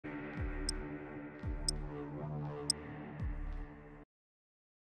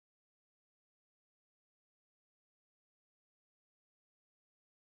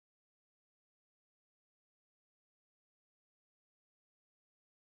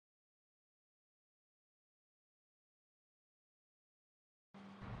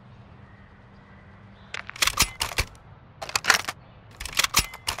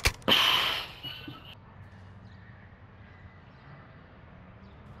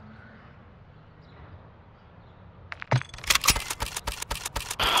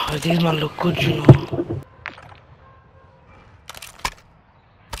Oh, these man look good, you know.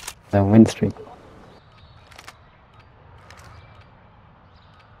 The win streak.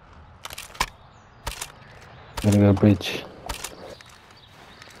 Gonna go bridge.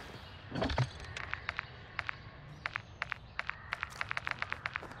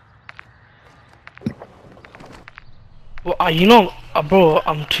 Well, you know, bro,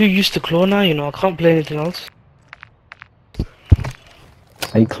 I'm too used to claw now, you know, I can't play anything else.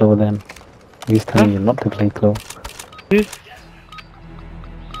 Play claw then. He's telling you not to play claw. Who?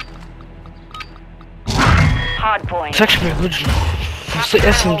 Hard point. It's actually good, you know. It's the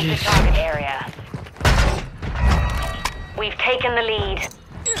SMGs. Target area. We've taken the lead.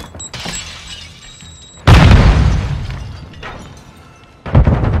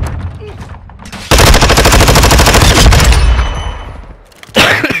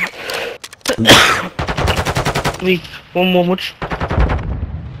 Wait, one more much.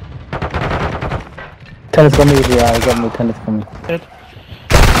 Tennis for me, yeah, I got me tennis for me. Dead.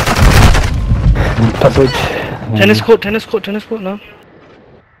 Top bridge. Tennis court now.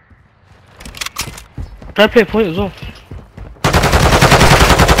 Try play a point as well.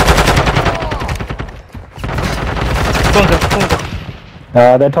 Go on,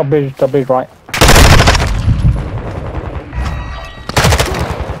 go. They're top bridge right.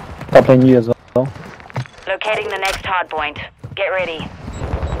 Top lane you as well. Locating the next hard point. Get ready.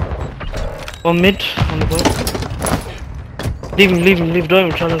 One mid, on the board. Leave him, don't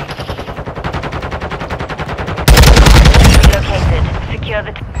even challenge. Located. Secure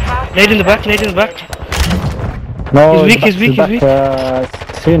the task. Nade in the back. No, He's weak.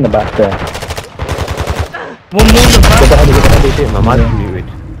 Two in the back there. One more in the back. Get the head, my mic muted.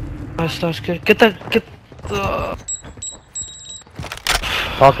 Nice, good. Get the...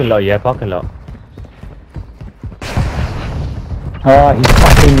 Parking lot, yeah, parking lot. Oh, he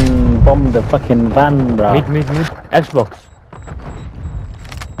fucking bombed the fucking van, bro. Mid. Xbox.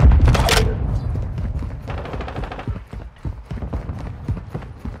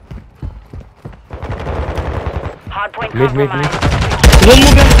 Hard point Mid. compromised. One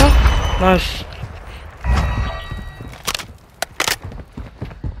more guy, huh? Nice.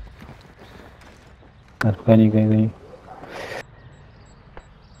 That's when you go.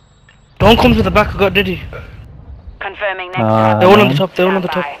 Don't come to the back, I got Diddy. Confirming next hard They're all on point. the top, Stand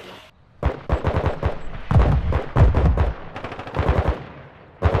by.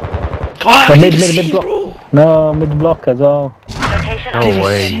 Oh, Mid block. No, mid block as well. Location No updated.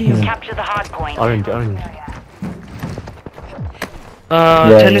 way. Capture the hard point. Orange.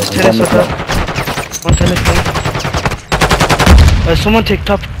 Tennis with her. One tennis. Someone take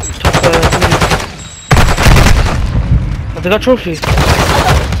top. They got trophy. I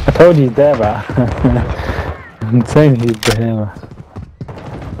told you he's there, bro. I'm saying he's there, bro.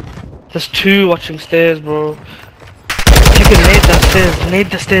 There's two watching stairs, bro. You can nade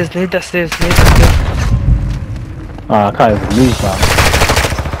the stairs. Oh, I can't even move, bro.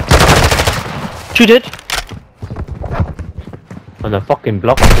 Two dead. On the fucking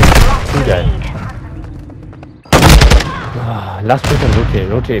block. Who died? Last person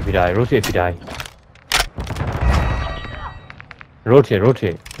rotate if you die.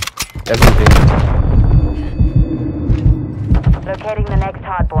 Rotate. Everything. Locating the next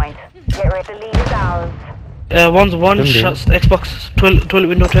hard point. Get ready. The lead is ours. One's one shot. Xbox. Toilet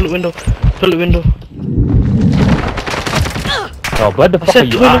window. Oh, where the fuck are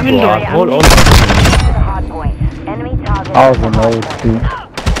you at, bro? Hold on. To the hard point. Enemy target. I was in the old too.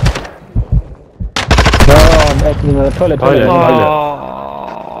 No, I'm actually in the toilet.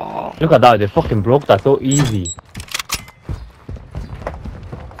 Oh. Look at that, they fucking broke that so easy.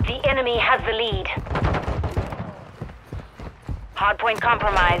 The enemy has the lead. Hardpoint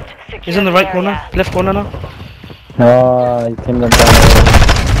compromised. Secure He's in the right corner, area. left corner now. No, he came down.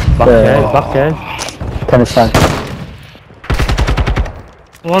 Back there. Tennis side.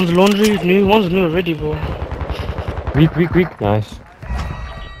 One's laundry, one's new already, bro. Weak. Nice.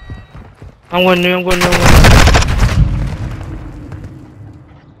 I'm going new.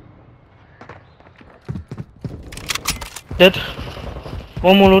 Dead.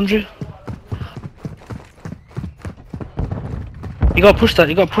 One more laundry. You gotta push that.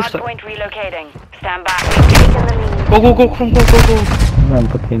 Hardpoint relocating. Stand by. Taking the lead. Go, come, go. I'm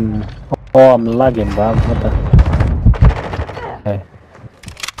fucking. Oh, I'm lagging, bro. What the? Okay.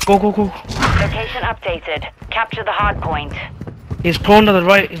 Go. Location updated. Capture the hardpoint. He's prone to the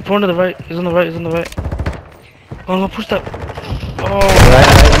right. He's on the right. Go, push that. Oh.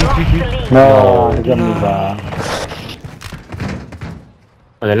 Lost the lead. No, he got me, bro.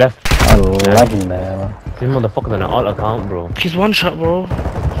 On the left. I'm lagging there, bro. This motherfucker's on an alt account, bro. He's one shot, bro.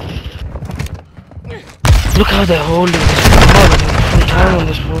 Look how they're holding this. Full time on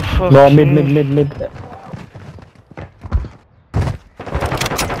this, bro. Fuck No, me. mid.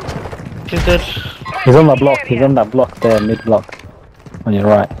 He's dead. He's on that block. He's on that block there, mid block. On your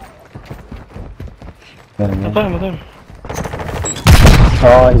right. Get him, I yeah. got him.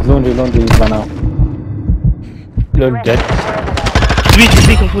 Oh, he's laundry, he's run out. Look dead. He's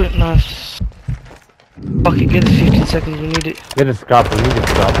weak, complete. Nice. Fuck it, get the 15 seconds, we need it. Get a scrap, we need a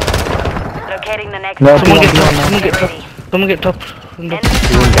scrap. Locating the next No, hard Someone Get get top, on, someone get top. Someone get top. Enemy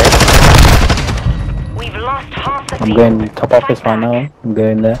He won't dead. We've lost half the I'm field. going top office Fight right back. now. I'm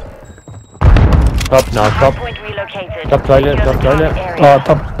going there. Top now, top. Hardpoint relocated. Top toilet, Secure top the target toilet. area. Oh,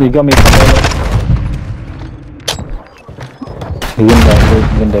 top. You got me. Top toilet. He's in the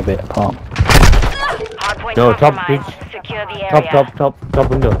window bit apart. Hardpoint No, top compromised. bridge. Secure the area. Top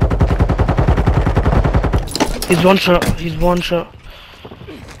window. He's one shot.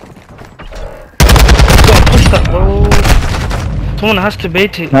 Gotta push that, bro. Someone has to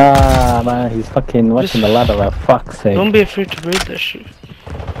bait it. Nah, man, he's fucking watching the ladder, for fuck's sake. Don't be afraid to bait that shit.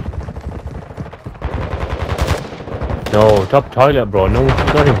 No, top toilet, bro. No,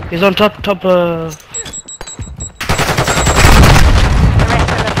 not him. He's on top. The rest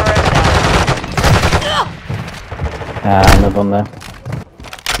in the perimeter. Ah, not on there.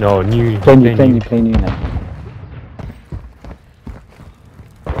 No, new. Playing you now.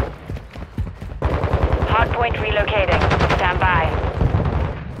 Hardpoint relocating. Stand by.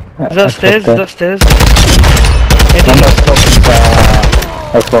 Is that stairs? Is that stairs?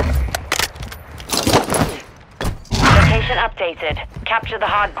 Xbox. Location updated. Capture the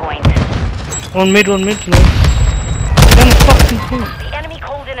hardpoint. One mid, no. One fucking thing. The enemy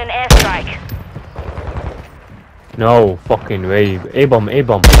called in an airstrike. No fucking way. A-bomb. Back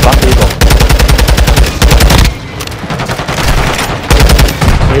A-bomb.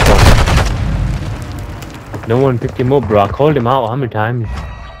 No one picked him up, bro. I called him out how many times?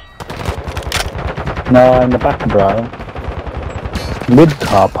 No, in the back, bro. Mid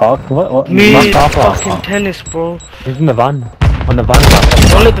car park. What? Mid Not car park. fucking tennis, bro. He's in the van. On the van.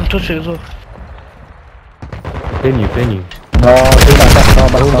 Don't let them touch it as well. Pin you. No, do that back car, I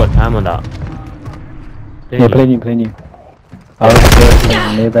haven't back got time on that. car. Yeah, playing you. I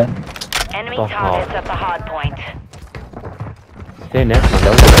was near there. Enemy Fuck targets at the hardpoint. Stay next, man.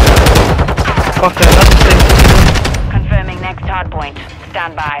 Fuck that, that's the same. Confirming next hardpoint.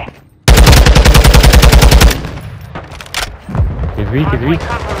 Stand by. He's weak. Hardpoint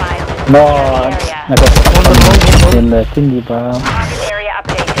compromised. No, Secure I the area. got stuck in the thingy, bro. Target area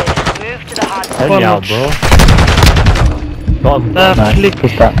updated. Move to the hardpoint. Help me out, bro. Got him. Nice, Flick.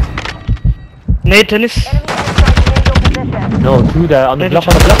 push that. Nade tennis. Enemy airstrike in your position. No, through there. On the block.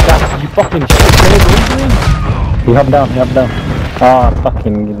 That. You fucking shit. You hop down. Ah,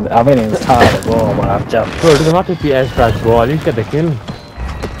 fucking. I went inside as well, but I've jumped. Bro, it doesn't matter if you airstrike, bro. At least get the kill.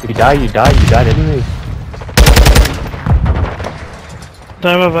 If you die, you died anyway.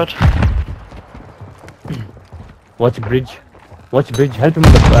 Damn, my bad. Watch bridge. Help him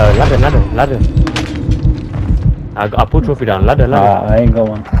with the ladder. I put trophy down. Ladder. I ain't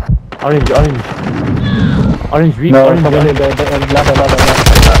going. Orange, weak. No, Orange, come on, orange. ladder.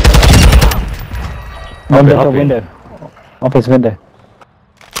 Hop in. Window. Office window.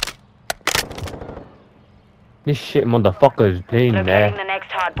 This shit motherfucker is playing Locating there. the next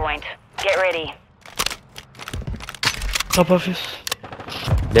hardpoint. Get ready. Top office.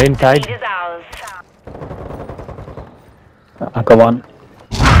 They're Lead inside. is ours. I got one.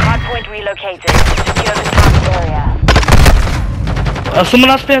 Hardpoint relocated. Secure the target area. Someone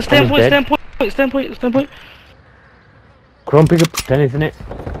else stand dead. point. Chrome pick up tennis, innit?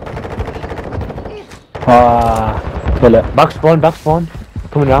 Toilet. Back spawn.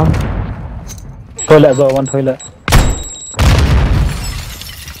 Coming down. Toilet as well, one toilet.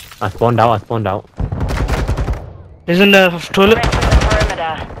 I spawned out. He's in the toilet. Rest in the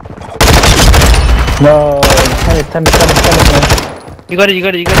perimeter. No, tennis. You got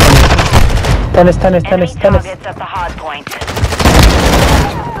it. Tennis. Enemy targets at the hardpoint.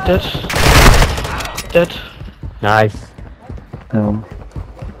 Dead. Nice.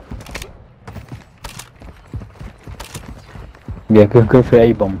 Yeah, go for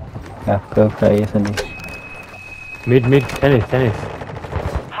A-bomb. Yeah, go for A, isn't it? Mid, tennis.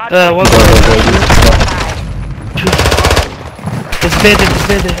 One Go. It's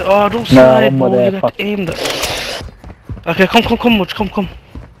better. Oh, don't No, slide, one more bro. there, You got fuck. to aim that. Okay, come, Much, come.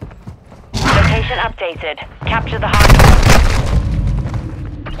 Location updated. Capture the hardpoint.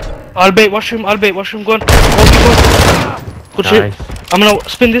 I'll bait washroom, go on. Good shit. Nice. I'm gonna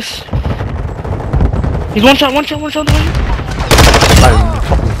spin this. He's one shot. I'm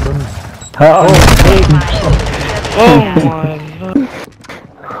fucking done. Oh, Oh my god.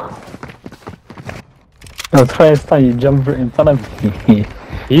 no, first time you jump in front of me.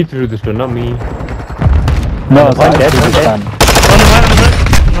 He threw the stone, not me. No, On the point, dead, On the right, on the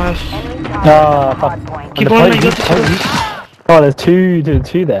right. Nice. Enemy Ah, target fuck. hard point. Keep the on, point, mate. weak, point, weak. Oh, there's two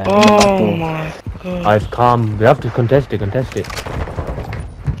there. Oh my god. It's calm. We have to contest it.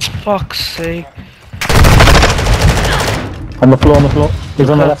 Fuck's sake. On the floor. He's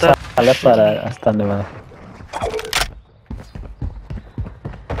on the Look left at that side. shit. I stand there.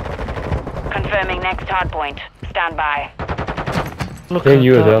 Confirming next hard point. Stand by. Look Then at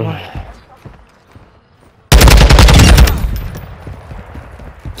you as that, well. man.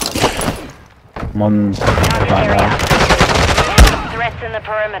 I'm on Target right area now. updated. Threats in the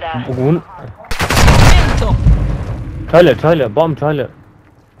perimeter. One. Toilet, bomb toilet.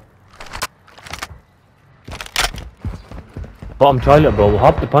 Bottom toilet, bro.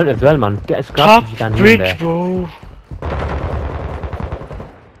 Hop the point as well, man. Get a scrap Top if you can hear bridge, there. bro.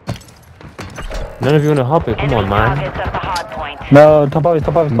 None of you wanna hop it, come Enemy on, man. targets at the hard point. No, top office.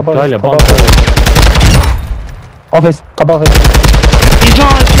 Toilet, Top bomb office. toilet. Top office. He's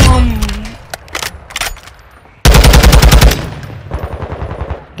on some.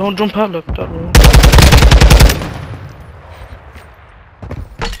 Don't jump out like that, bro.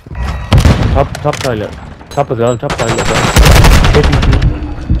 Top toilet. Top as well, top toilet, bro.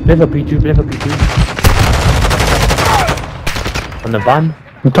 Play for P2. On the van.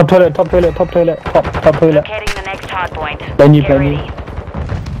 Top toilet. Top toilet. Locating the next hard point. Then you Get can ready.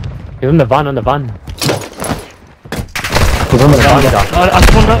 He's on the van. He's on the Van, van. guy. I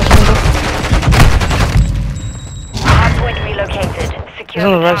spawned out. Hard point relocated. Secure He's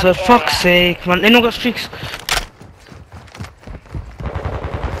on the right target side. Fuck's area. sake, man. Ain't no got streaks.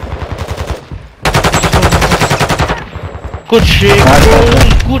 Good shit, bro.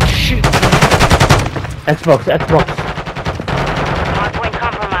 Good shit. Xbox. Hard point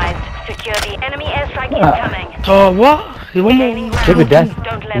compromised. Secure the enemy airstrike incoming. Oh, what? He one more. Gaining Take the ground. death.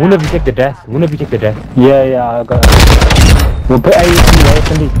 Don't let One of up. you take the death. Yeah, I got it. We'll put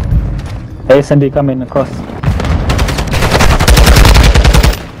ASND coming across.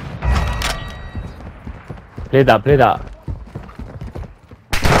 Play that.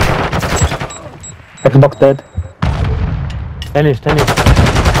 Xbox dead. Tennis. Threats in the perimeter.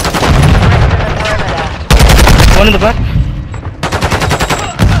 One in the back.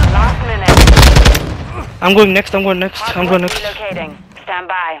 Last minute. I'm going next. Hard point relocating. Stand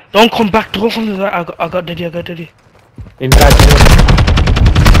by. Don't come back. Don't come to the right. I got Diddy. Inside.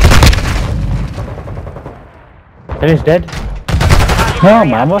 Tennis dead. No,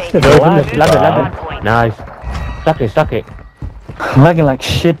 man, what's the Throw it in lag, the ladder. Hard point. Nice. Stuck it. I'm lagging like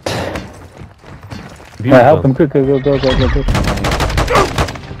shit. Yeah, help him quick. Go.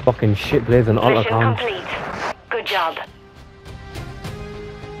 Fucking shit plays on all Mission accounts. complete. Good job.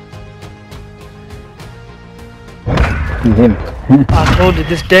 Him. I told you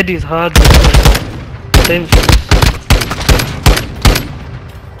this Daddy is hard. Same.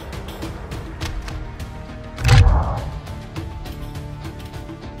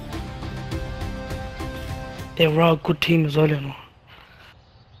 They're a good team as well, you know.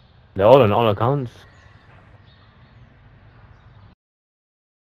 They're all on all accounts.